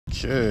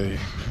Okay,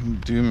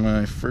 do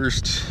my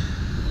first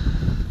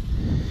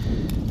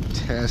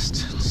test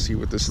to see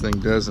what this thing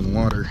does in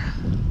water.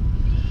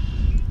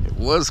 It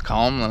was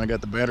calm when I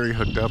got the battery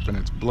hooked up and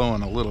it's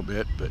blowing a little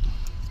bit, but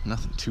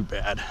nothing too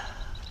bad.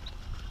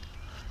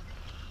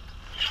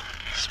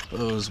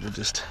 Suppose we'll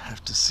just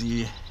have to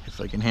see if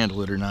I can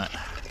handle it or not.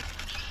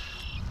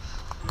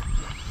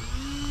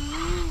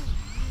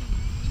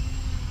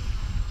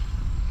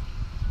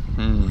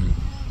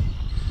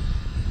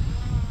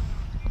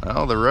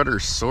 Well, the rudder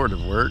sort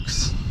of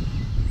works.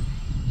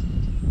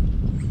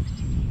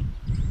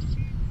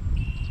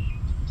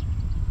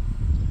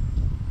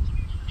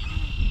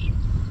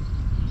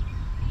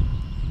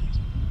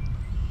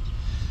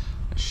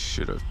 I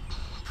should have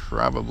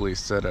probably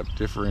set up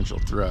differential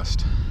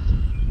thrust.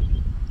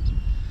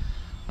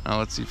 Well,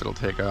 let's see if it'll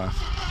take off.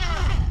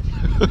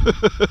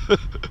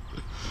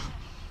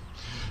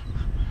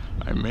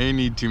 I may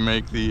need to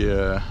make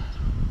the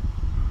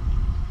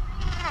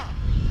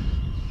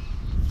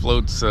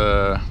floats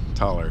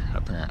taller,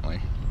 apparently.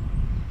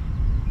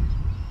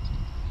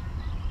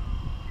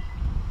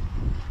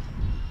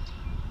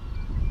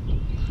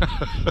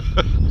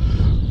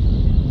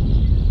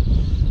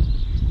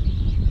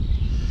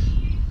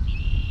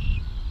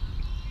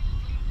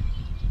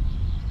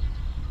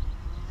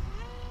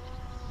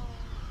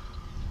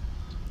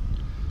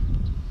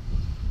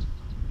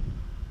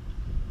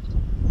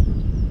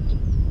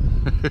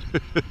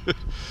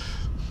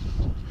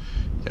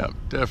 Yep,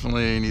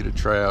 definitely need to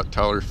try out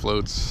taller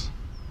floats,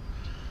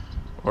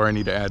 or I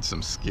need to add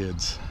some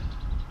skids.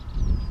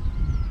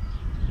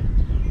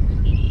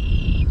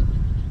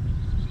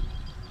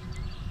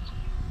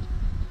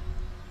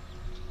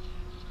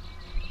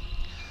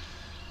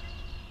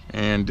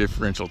 And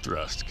differential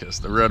thrust, because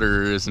the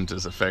rudder isn't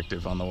as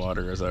effective on the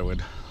water as I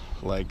would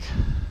like.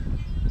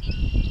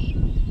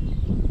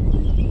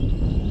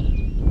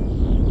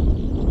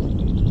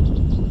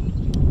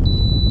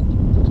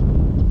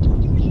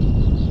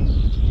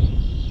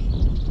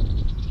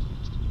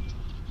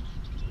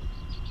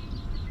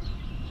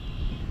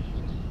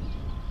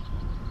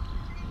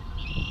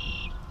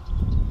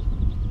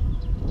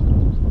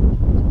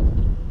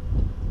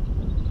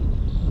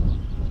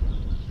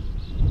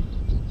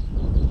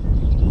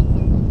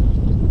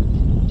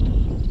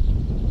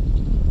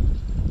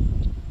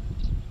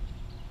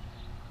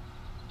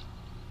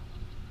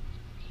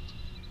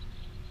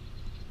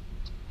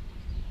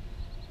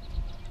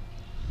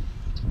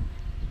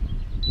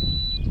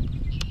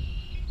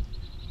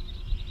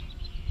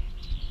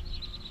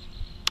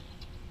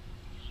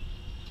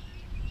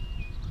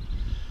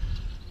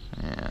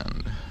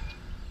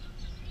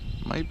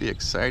 Might be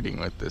exciting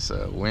with this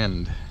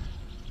wind.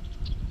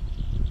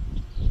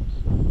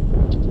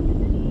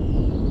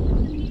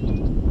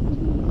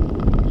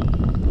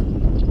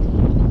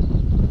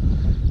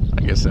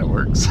 I guess that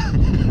works.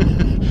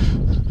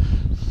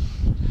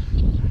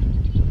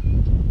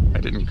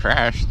 I didn't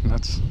crash.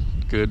 That's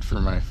good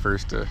for my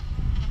first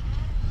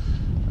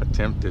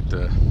attempt at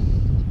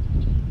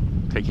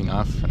taking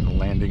off and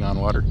landing on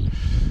water.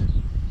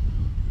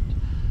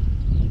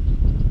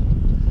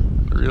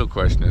 The real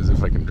question is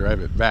if I can drive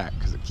it back,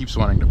 because it keeps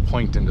wanting to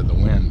point into the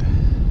wind.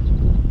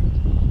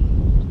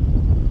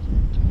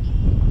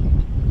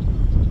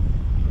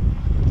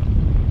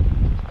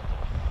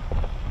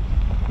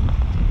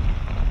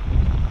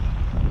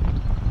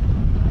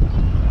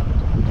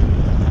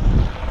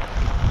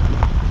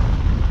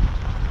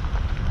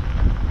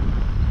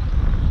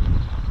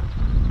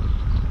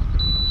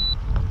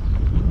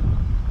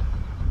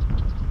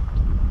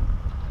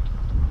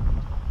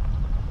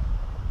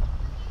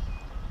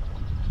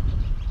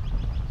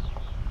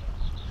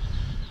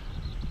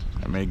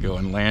 I may go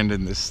and land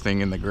in this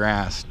thing in the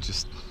grass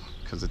just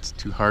because it's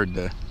too hard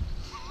to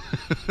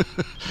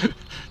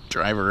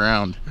drive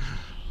around.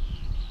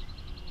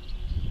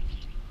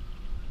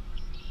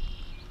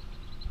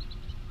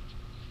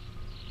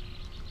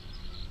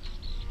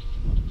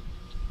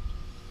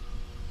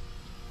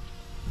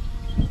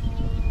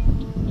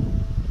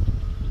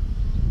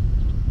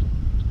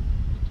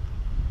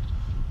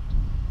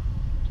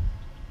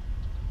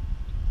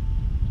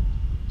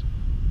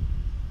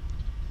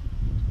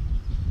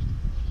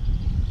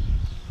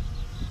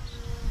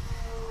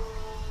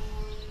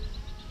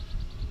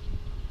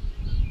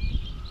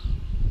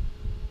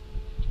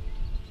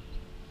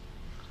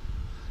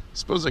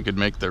 Suppose I could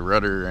make the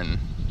rudder and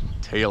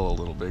tail a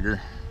little bigger.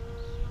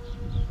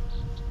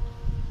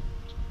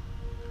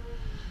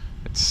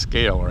 It's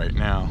scale right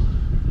now.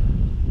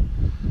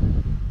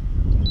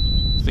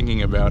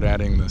 Thinking about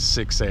adding the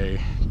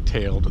 6A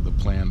tail to the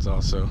plans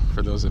also,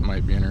 for those that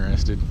might be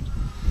interested.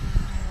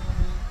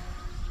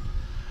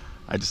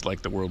 I just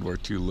like the World War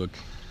II look.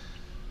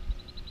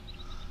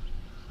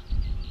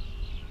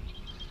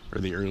 Or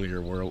the earlier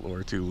World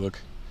War II look.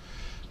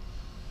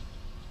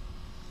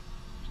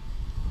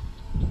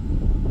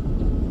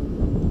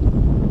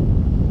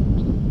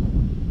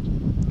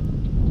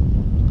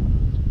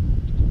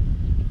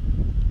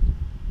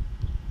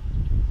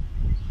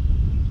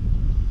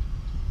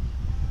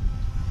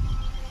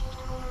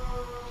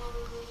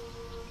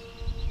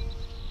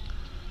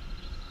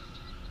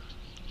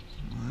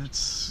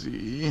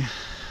 see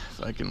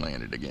if I can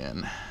land it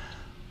again.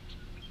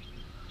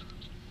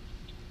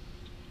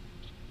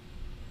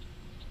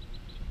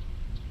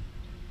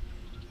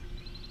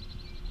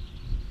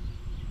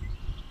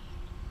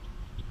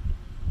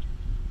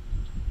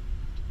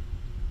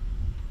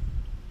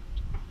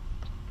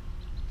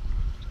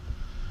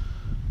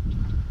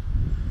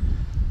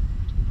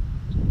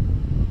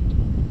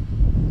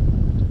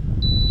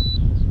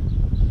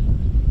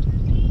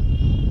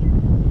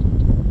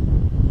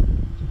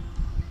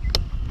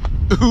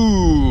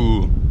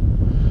 Ooh,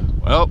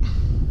 well,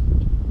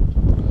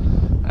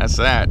 that's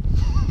that.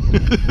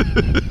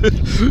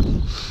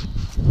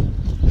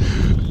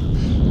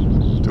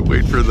 To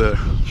wait for the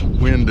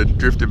wind to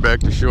drift it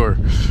back to shore.